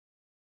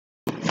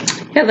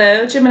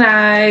Hello,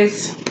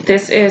 Geminis.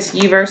 This is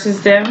you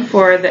versus them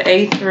for the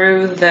 8th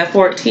through the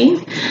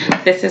 14th.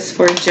 This is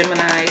for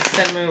Gemini,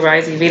 Sun, Moon,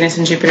 Rising, Venus,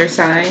 and Jupiter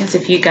signs.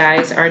 If you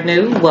guys are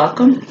new,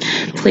 welcome.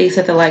 Please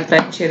hit the like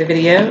button, share the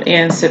video,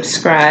 and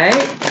subscribe.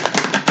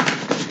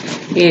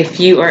 If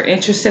you are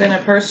interested in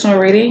a personal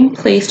reading,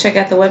 please check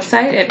out the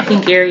website at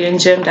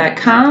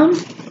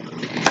pinkariengem.com.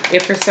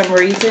 If for some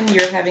reason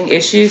you're having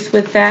issues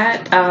with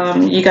that,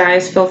 you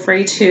guys feel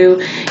free to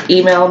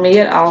email me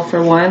at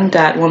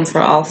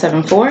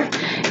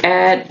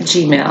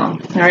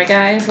allforone.oneforall74@gmail. All right,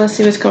 guys, let's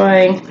see what's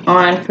going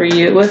on for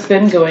you. What's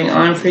been going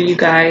on for you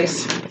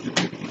guys?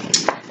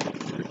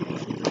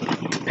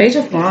 Page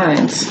of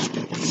Wands.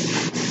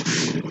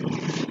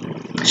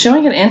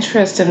 Showing an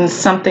interest in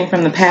something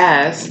from the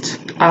past.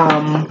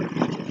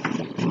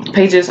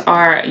 Pages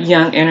are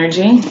young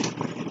energy.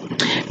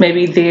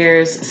 Maybe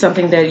there's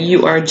something that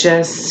you are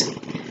just,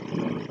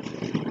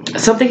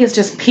 something has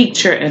just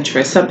piqued your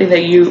interest, something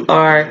that you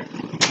are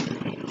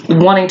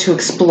wanting to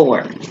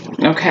explore,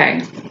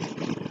 okay?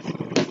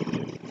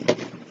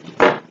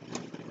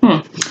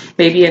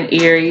 Maybe an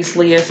Aries,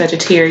 Leo,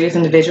 Sagittarius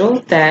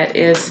individual that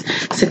is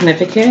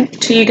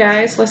significant to you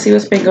guys. Let's see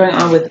what's been going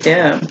on with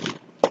them.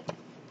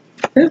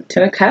 Ooh,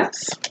 Ten of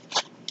Cups.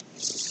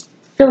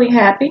 Feeling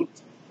happy.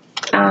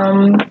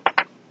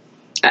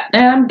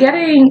 And I'm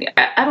getting,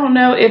 I don't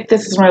know if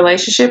this is a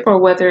relationship or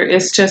whether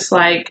it's just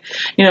like,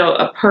 you know,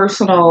 a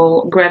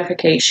personal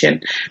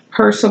gratification,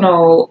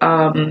 personal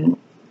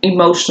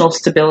emotional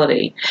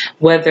stability,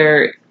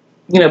 whether,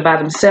 you know, by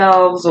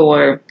themselves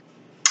or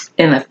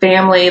in a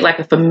family, like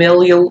a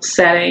familial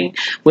setting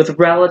with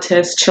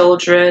relatives,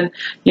 children,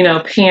 you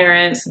know,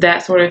 parents,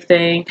 that sort of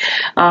thing.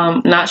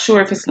 Not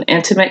sure if it's an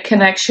intimate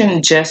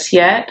connection just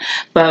yet,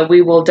 but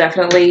we will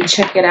definitely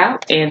check it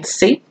out and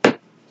see.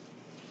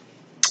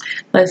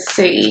 Let's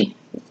see,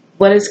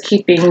 what is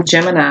keeping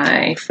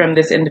Gemini from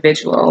this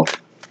individual?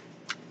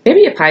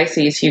 Maybe a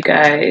Pisces you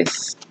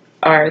guys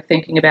are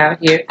thinking about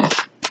here.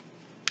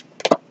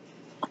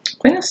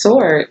 Queen of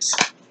Swords.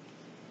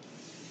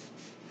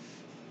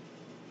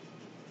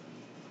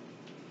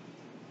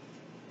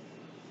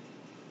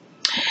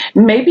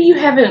 Maybe you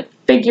haven't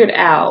figured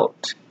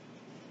out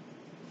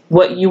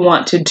what you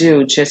want to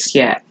do just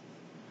yet.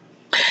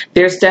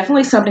 There's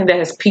definitely something that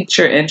has piqued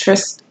your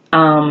interest.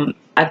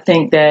 I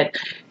think that,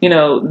 you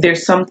know,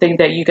 there's something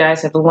that you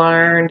guys have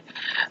learned.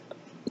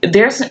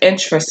 There's an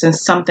interest in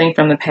something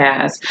from the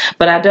past,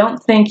 but I don't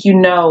think you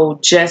know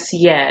just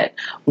yet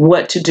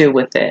what to do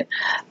with it.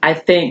 I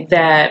think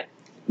that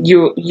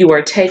you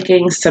are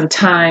taking some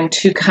time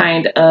to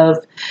kind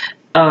of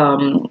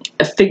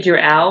figure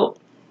out.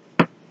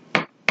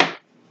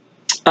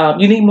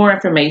 You need more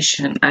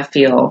information, I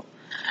feel,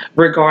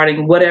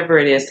 regarding whatever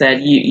it is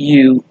that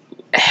you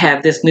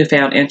have this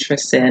newfound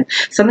interest in,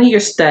 something you're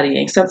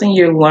studying, something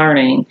you're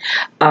learning,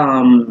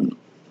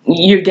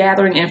 you're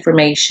gathering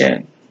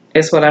information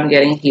is what I'm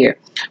getting here,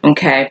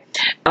 okay?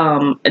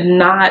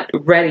 Not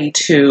ready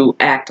to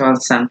act on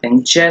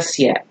something just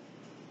yet,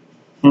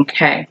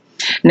 okay?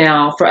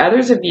 Now, for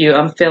others of you,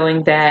 I'm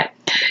feeling that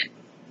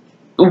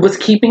what's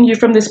keeping you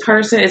from this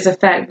person is the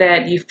fact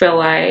that you feel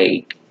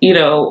like, you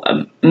know,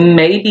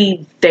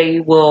 maybe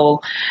they're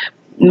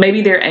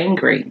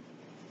angry.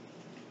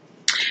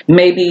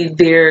 Maybe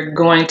they're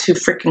going to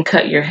freaking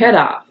cut your head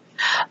off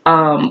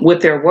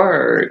with their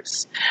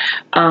words.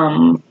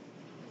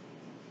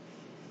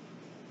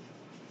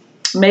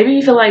 Maybe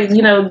you feel like,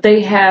 you know,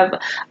 they have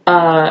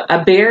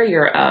a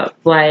barrier up,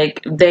 like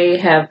they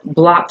have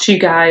blocked you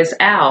guys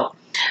out,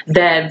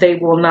 that they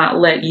will not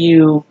let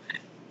you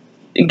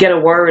get a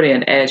word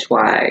in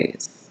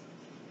edgewise.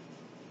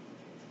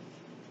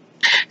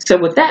 So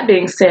with that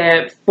being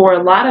said, for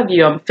a lot of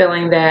you, I'm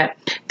feeling that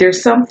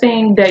there's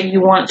something that you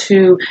want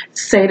to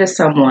say to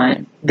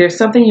someone. There's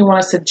something you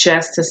want to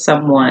suggest to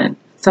someone,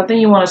 something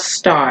you want to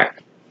start.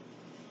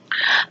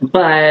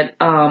 But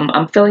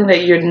I'm feeling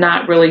that you're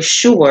not really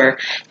sure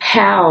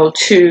how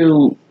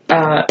to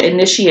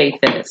initiate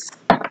this.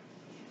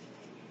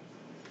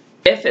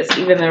 If it's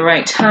even the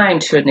right time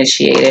to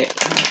initiate it,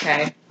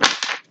 okay?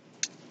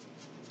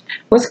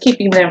 What's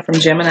keeping them from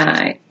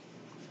Gemini?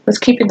 What's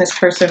keeping this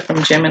person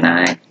from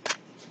Gemini?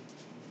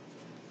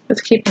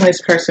 What's keeping this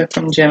person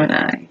from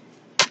Gemini?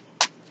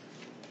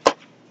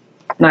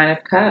 Nine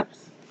of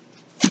Cups.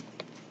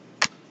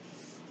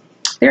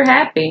 They're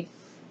happy.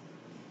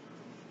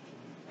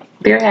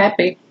 They're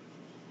happy.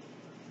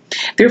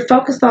 They're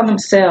focused on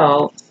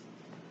themselves.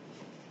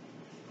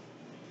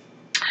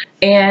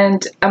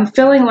 And I'm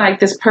feeling like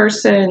this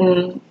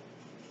person,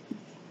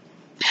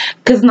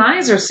 because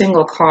nines are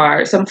single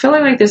cards, I'm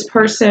feeling like this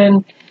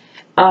person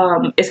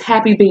is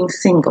happy being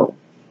single.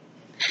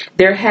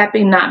 They're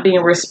happy not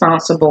being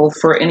responsible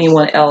for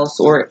anyone else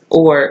or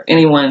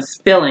anyone's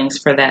feelings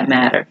for that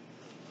matter.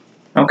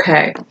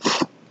 Okay.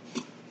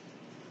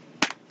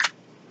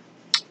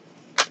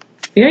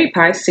 Very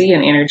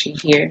Piscean energy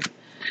here.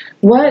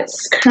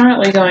 What's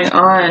currently going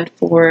on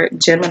for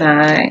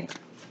Gemini?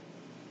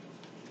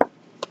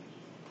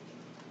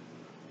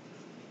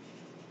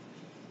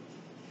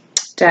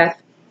 Death.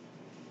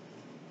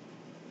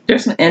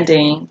 There's an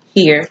ending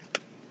here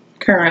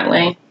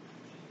currently.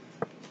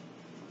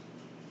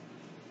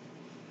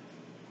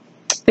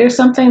 There's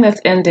something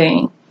that's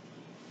ending.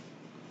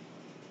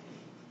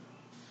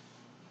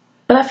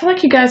 But I feel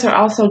like you guys are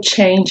also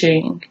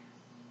changing.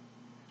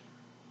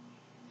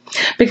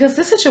 Because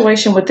this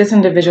situation with this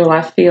individual,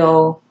 I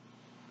feel,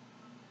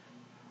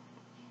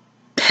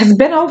 has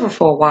been over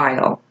for a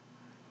while.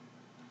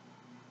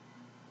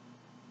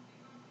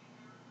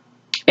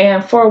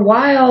 And for a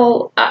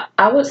while,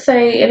 I would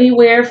say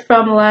anywhere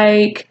from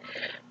like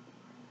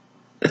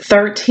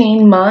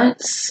 13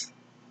 months,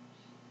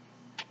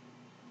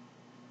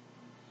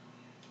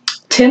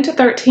 10 to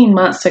 13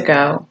 months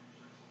ago,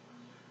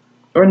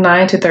 or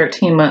 9 to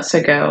 13 months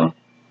ago.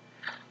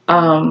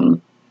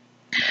 But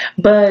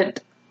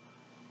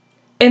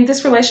and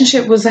this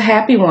relationship was a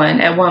happy one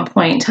at one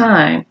point in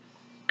time.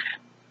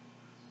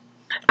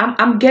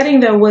 I'm getting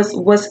that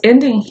what's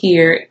ending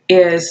here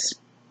is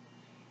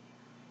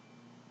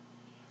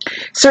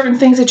certain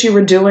things that you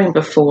were doing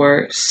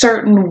before,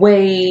 certain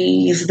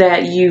ways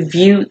that you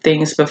viewed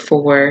things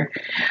before,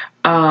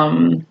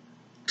 certain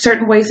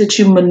ways that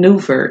you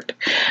maneuvered.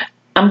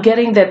 I'm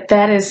getting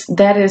that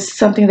is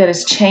something that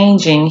is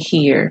changing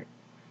here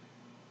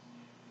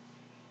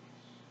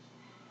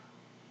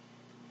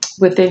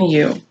within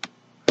you.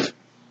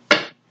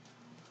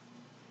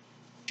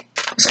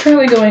 What's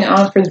currently going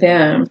on for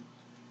them?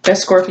 That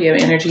Scorpio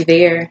energy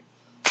there.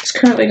 It's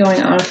currently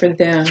going on for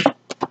them.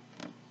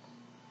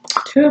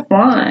 Two of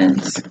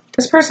Wands.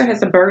 This person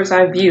has a bird's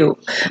eye view.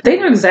 They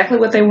know exactly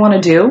what they want to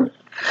do.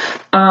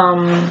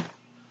 And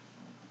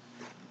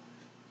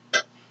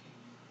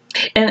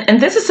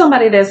this is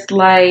somebody that's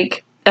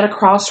like at a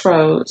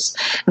crossroads.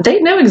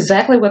 They know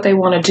exactly what they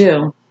want to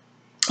do.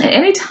 And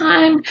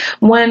anytime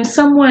when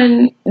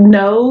someone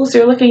knows,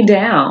 they're looking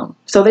down.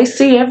 So they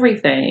see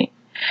everything.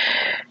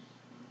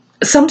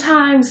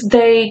 Sometimes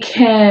they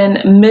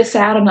can miss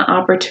out on an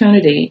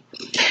opportunity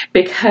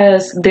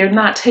because they're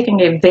not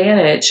taking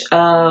advantage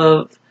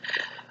of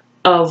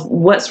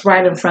what's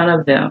right in front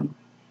of them.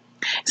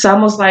 It's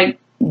almost like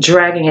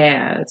dragging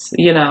ass,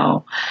 you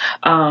know.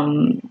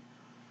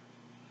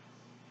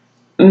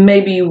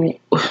 Maybe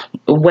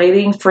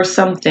waiting for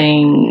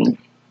something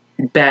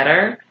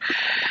better.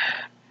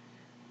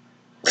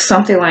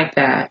 Something like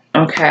that,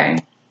 okay?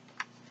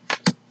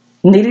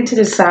 Needing to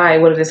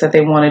decide what it is that they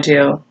want to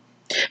do.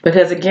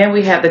 Because again,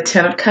 we have the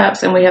 10 of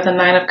Cups and we have the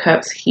 9 of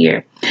Cups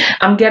here.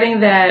 I'm getting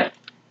that,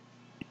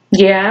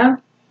 yeah,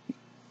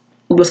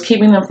 what's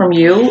keeping them from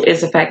you is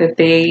the fact that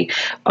they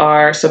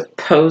are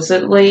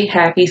supposedly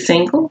happy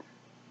single.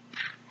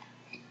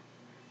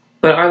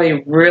 But are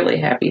they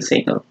really happy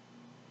single?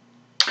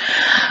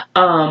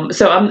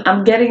 So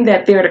I'm getting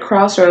that they're at a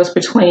crossroads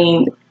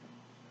between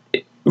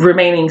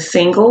remaining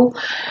single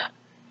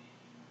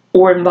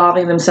or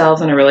involving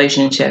themselves in a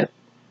relationship.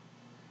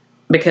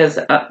 Because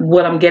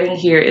what I'm getting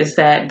here is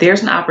that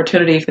there's an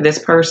opportunity for this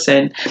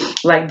person.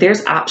 Like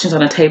there's options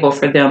on the table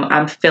for them.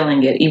 I'm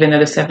feeling it, even though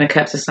the 7 of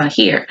Cups is not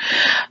here.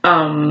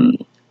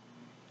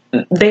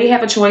 They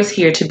have a choice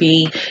here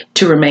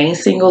to remain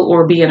single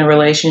or be in a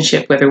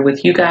relationship, whether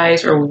with you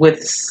guys or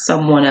with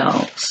someone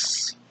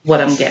else.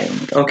 What I'm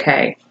getting,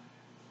 okay?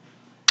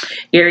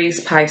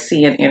 Aries,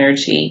 Piscean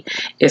energy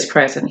is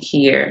present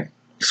here.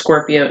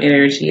 Scorpio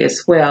energy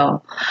as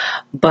well,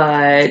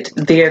 but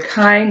they're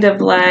kind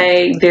of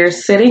like they're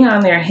sitting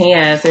on their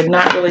hands. They're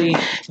not really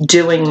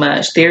doing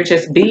much. They're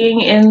just being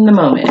in the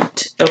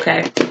moment,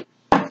 okay?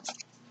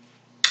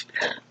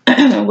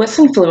 What's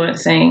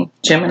influencing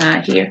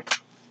Gemini here?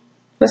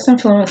 What's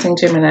influencing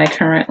Gemini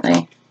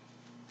currently?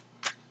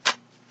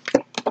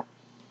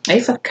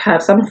 Ace of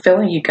Cups. I'm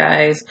feeling you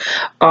guys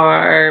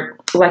are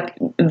like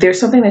there's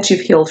something that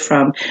you've healed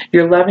from.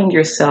 You're loving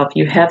yourself.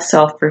 You have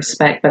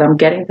self-respect, but I'm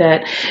getting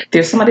that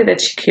there's somebody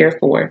that you care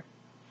for.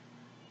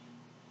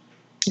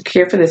 You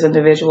care for this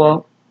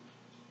individual.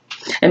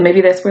 And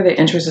maybe that's where the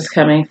interest is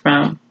coming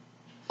from.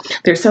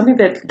 There's something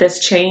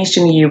that's changed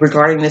in you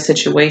regarding this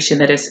situation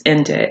that has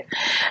ended.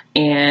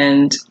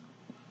 And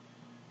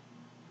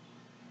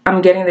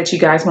I'm getting that you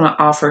guys want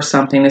to offer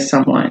something to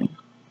someone.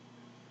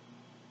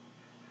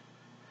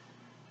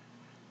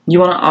 You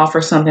want to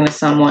offer something to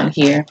someone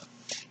here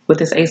with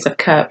this Ace of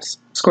Cups.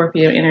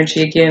 Scorpio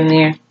energy again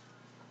there.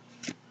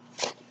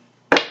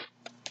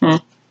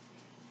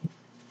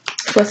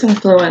 What's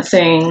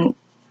influencing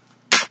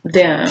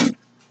them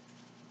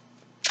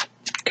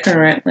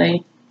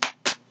currently?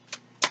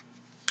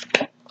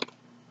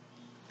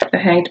 The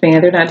Hanged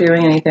Man, they're not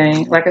doing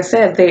anything. Like I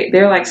said,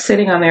 they're like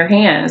sitting on their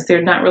hands.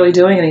 They're not really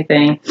doing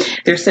anything.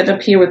 They're sitting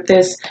up here with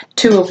this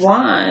 2 of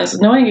Wands,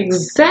 knowing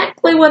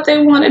exactly what they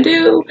want to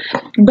do,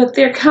 but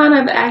they're kind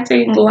of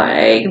acting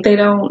like they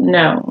don't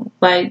know.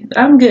 Like,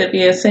 I'm good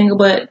being single,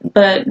 but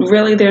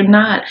really they're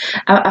not.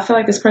 I feel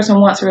like this person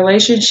wants a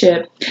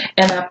relationship,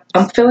 and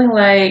I'm feeling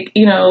like,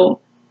 you know,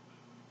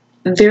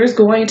 there's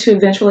going to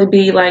eventually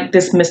be like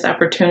this missed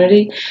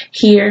opportunity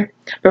here.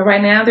 But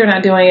right now they're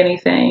not doing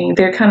anything.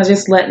 They're kind of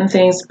just letting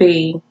things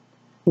be.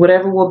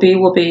 Whatever will be,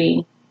 will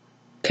be.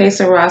 Que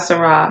sera,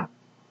 sera.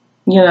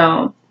 You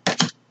know.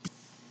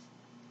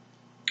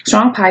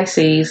 Strong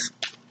Pisces,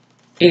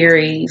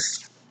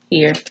 Aries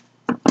here.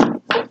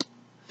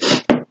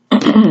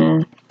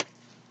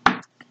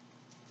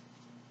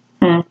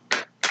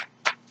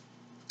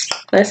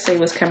 Let's see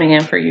what's coming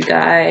in for you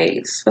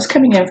guys. What's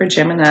coming in for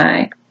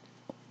Gemini?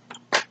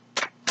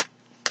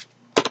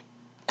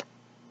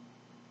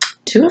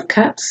 Two of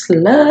Cups,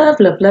 love,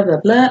 love, love,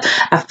 love, love.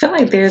 I feel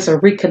like there's a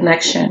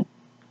reconnection.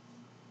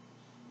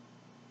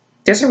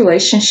 There's a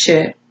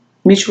relationship,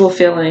 mutual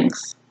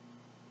feelings.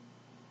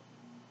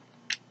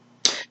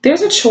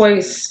 There's a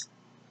choice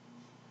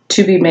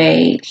to be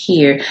made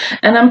here.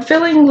 And I'm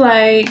feeling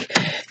like,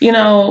 you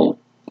know,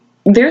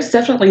 there's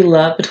definitely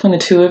love between the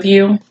two of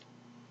you.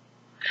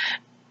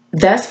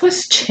 That's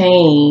what's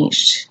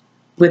changed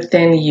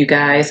within you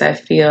guys, I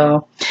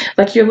feel.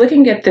 Like you're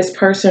looking at this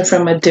person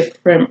from a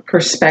different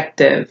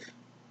perspective.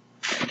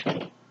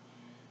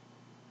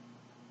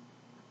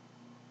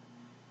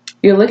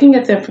 You're looking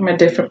at them from a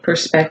different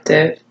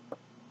perspective.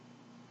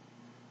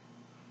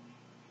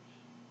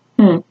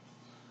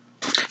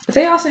 But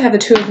they also have the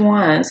Two of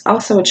Wands,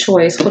 also a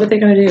choice. What are they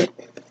going to do?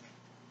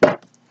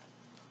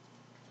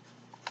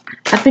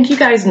 I think you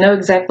guys know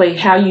exactly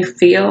how you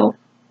feel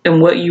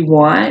and what you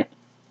want.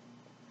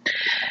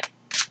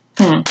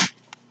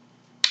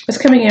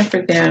 What's coming in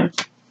for them?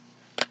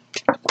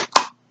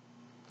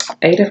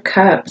 Eight of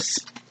Cups.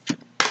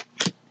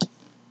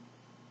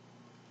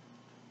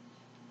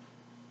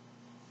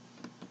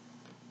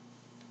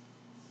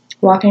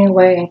 Walking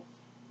away.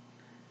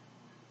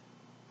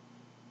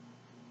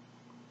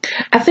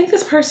 I think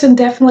this person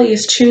definitely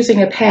is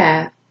choosing a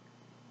path.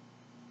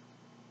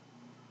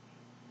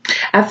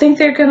 I think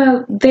they are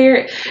gonna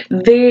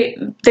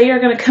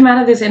come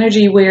out of this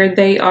energy where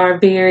they are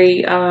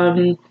very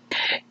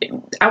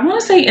I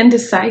want to say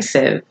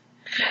indecisive.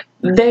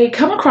 They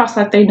come across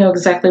like they know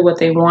exactly what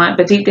they want,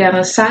 but deep down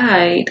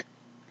inside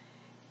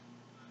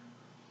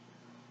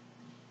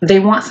they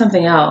want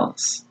something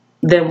else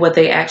than what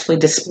they actually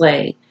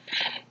display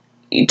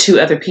to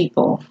other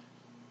people.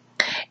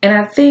 And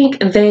I think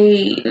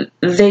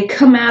they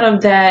come out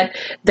of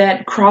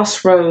that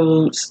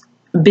crossroads,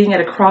 being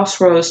at a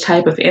crossroads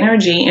type of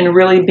energy and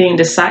really being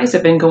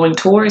decisive and going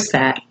towards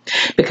that,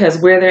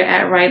 because where they're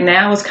at right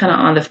now is kind of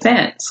on the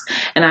fence.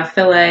 And I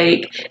feel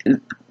like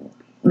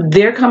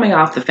they're coming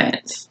off the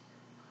fence.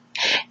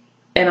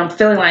 And I'm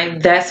feeling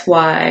like that's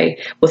why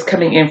what's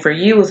coming in for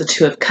you is a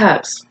Two of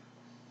Cups.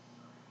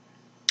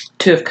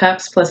 Two of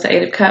Cups plus the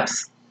Eight of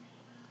Cups.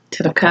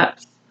 Ten of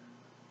Cups.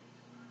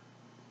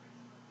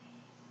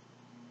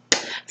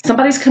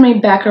 Somebody's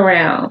coming back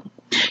around.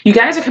 You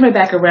guys are coming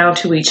back around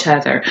to each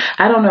other.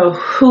 I don't know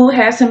who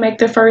has to make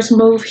the first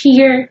move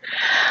here,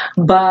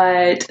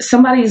 but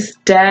somebody's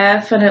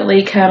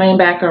definitely coming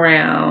back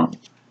around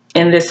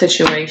in this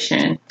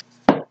situation.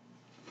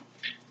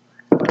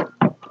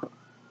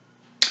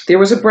 There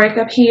was a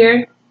breakup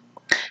here.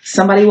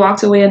 Somebody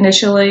walked away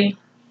initially.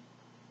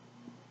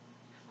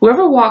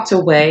 Whoever walked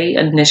away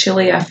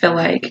initially, I feel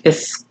like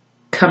is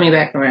coming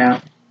back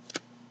around.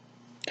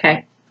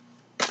 Okay.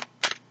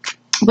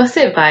 What's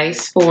the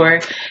advice for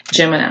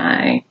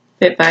Gemini?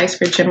 The advice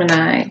for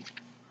Gemini.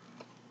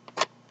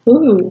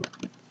 Ooh.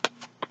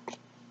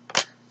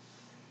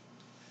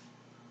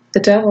 The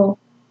Devil.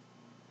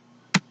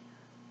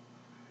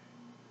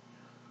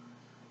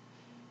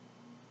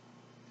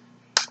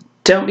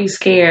 Don't be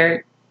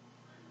scared.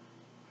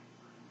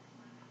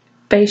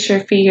 Face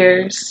your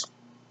fears.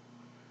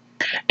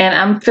 And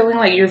I'm feeling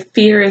like your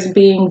fear is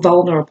being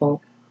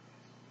vulnerable.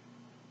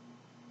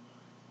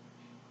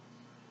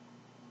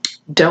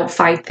 Don't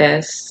fight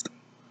this.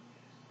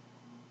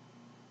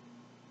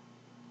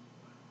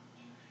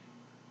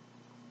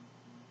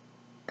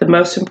 The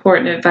most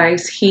important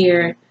advice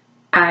here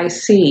I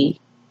see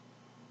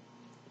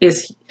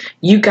is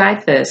you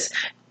got this.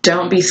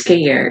 Don't be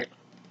scared.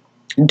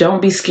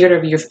 Don't be scared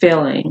of your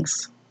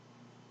feelings.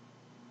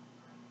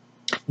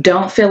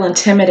 Don't feel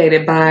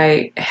intimidated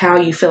by how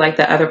you feel like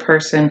the other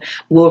person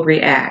will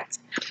react.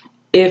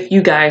 If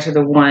you guys are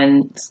the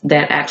ones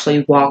that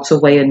actually walks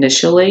away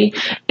initially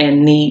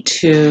and need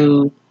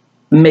to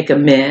make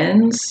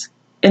amends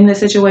in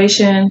this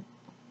situation,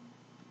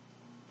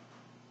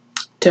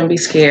 don't be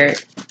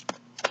scared.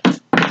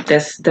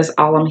 That's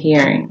all I'm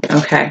hearing.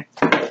 Okay.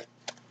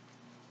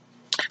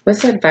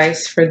 What's the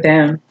advice for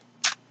them?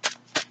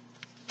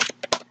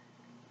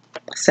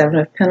 Seven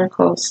of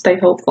Pentacles. Stay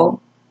hopeful.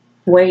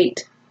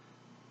 Wait.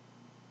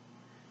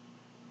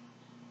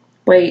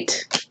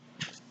 Wait.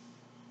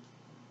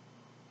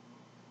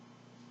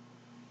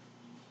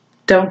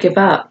 Don't give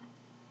up.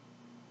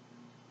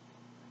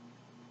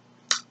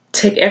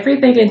 Take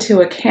everything into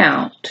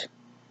account.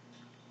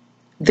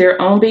 Their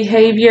own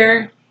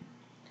behavior,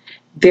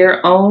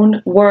 their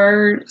own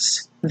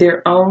words,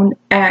 their own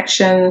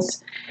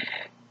actions.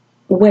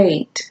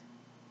 Wait.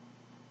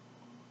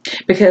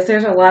 Because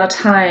there's a lot of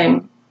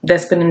time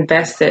that's been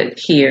invested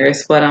here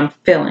is what I'm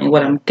feeling,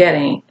 what I'm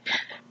getting.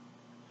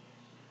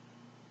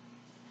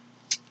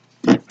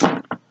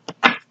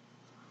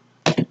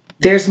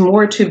 There's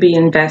more to be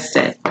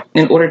invested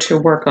in order to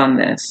work on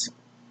this.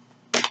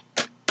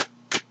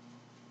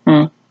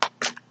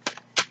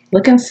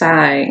 Look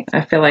inside.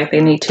 I feel like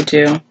they need to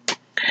do.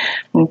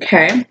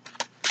 Okay.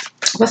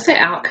 What's the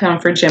outcome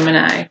for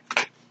Gemini?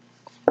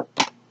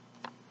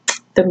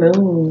 The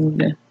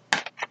moon.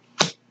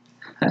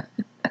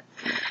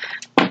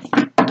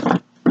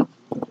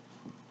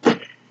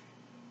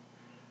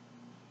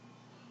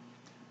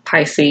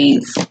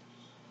 Pisces.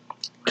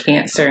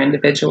 Cancer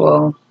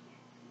individual.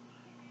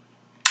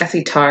 I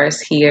see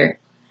Taurus here.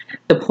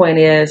 The point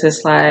is,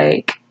 it's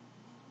like,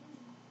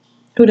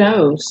 who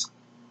knows?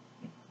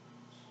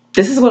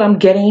 This is what I'm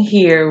getting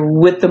here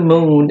with the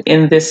moon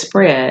in this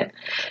spread.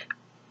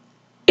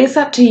 It's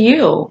up to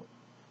you.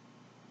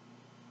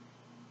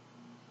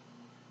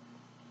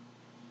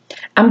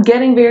 I'm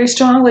getting very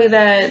strongly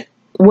that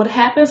what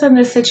happens in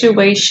this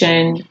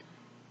situation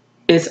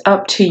is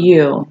up to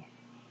you.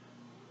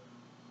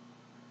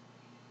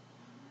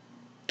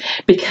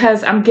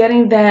 Because I'm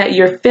getting that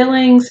your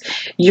feelings,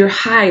 you're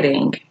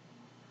hiding.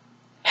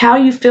 How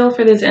you feel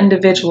for this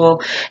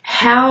individual,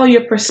 how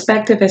your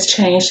perspective has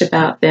changed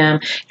about them,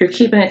 you're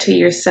keeping it to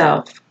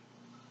yourself.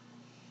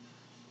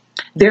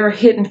 There are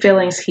hidden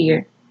feelings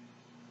here.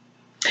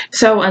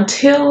 So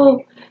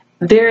until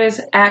there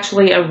is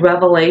actually a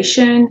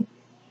revelation,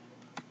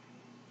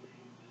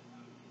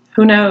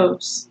 who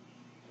knows?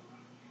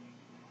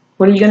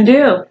 What are you going to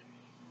do?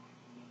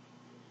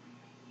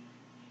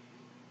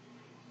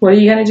 What are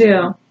you going to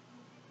do?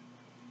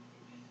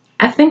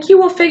 I think you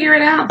will figure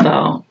it out,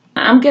 though.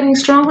 I'm getting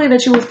strongly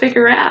that you will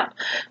figure it out.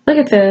 Look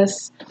at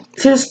this.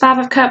 See this 5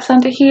 of Cups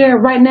under here?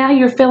 Right now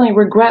you're feeling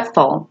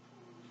regretful.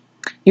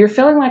 You're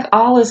feeling like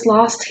all is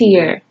lost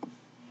here.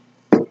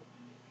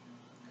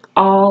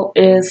 All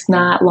is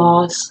not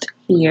lost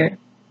here.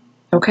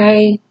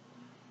 Okay?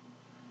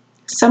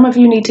 Some of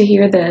you need to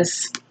hear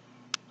this.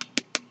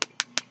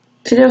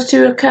 See those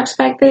 2 of Cups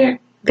back there?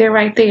 They're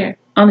right there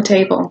on the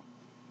table.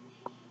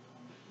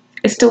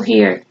 It's still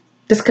here.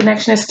 This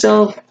connection is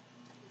still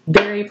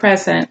very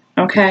present.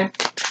 Okay?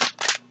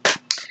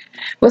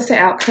 What's the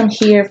outcome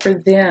here for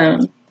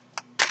them?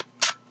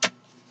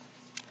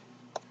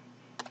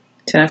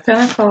 10 of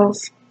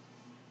Pentacles.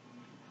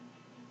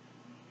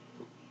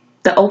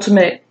 The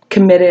ultimate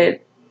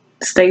committed,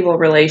 stable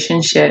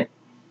relationship.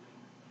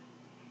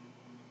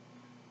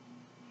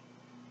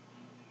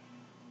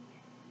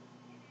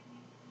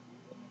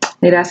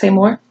 Did I say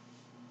more?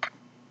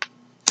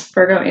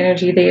 Virgo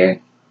energy there.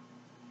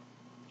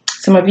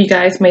 Some of you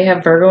guys may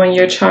have Virgo in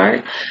your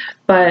chart,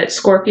 but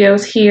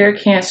Scorpio's here,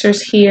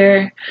 Cancer's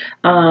here,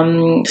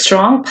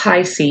 strong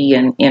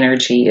Piscean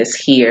energy is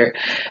here,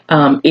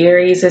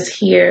 Aries is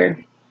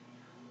here.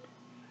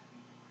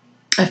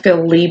 I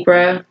feel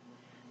Libra,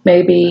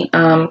 maybe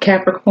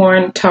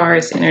Capricorn,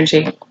 Taurus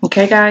energy.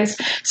 Okay, guys,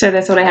 so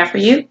that's what I have for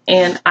you,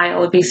 and I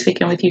will be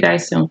speaking with you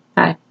guys soon.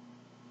 Bye.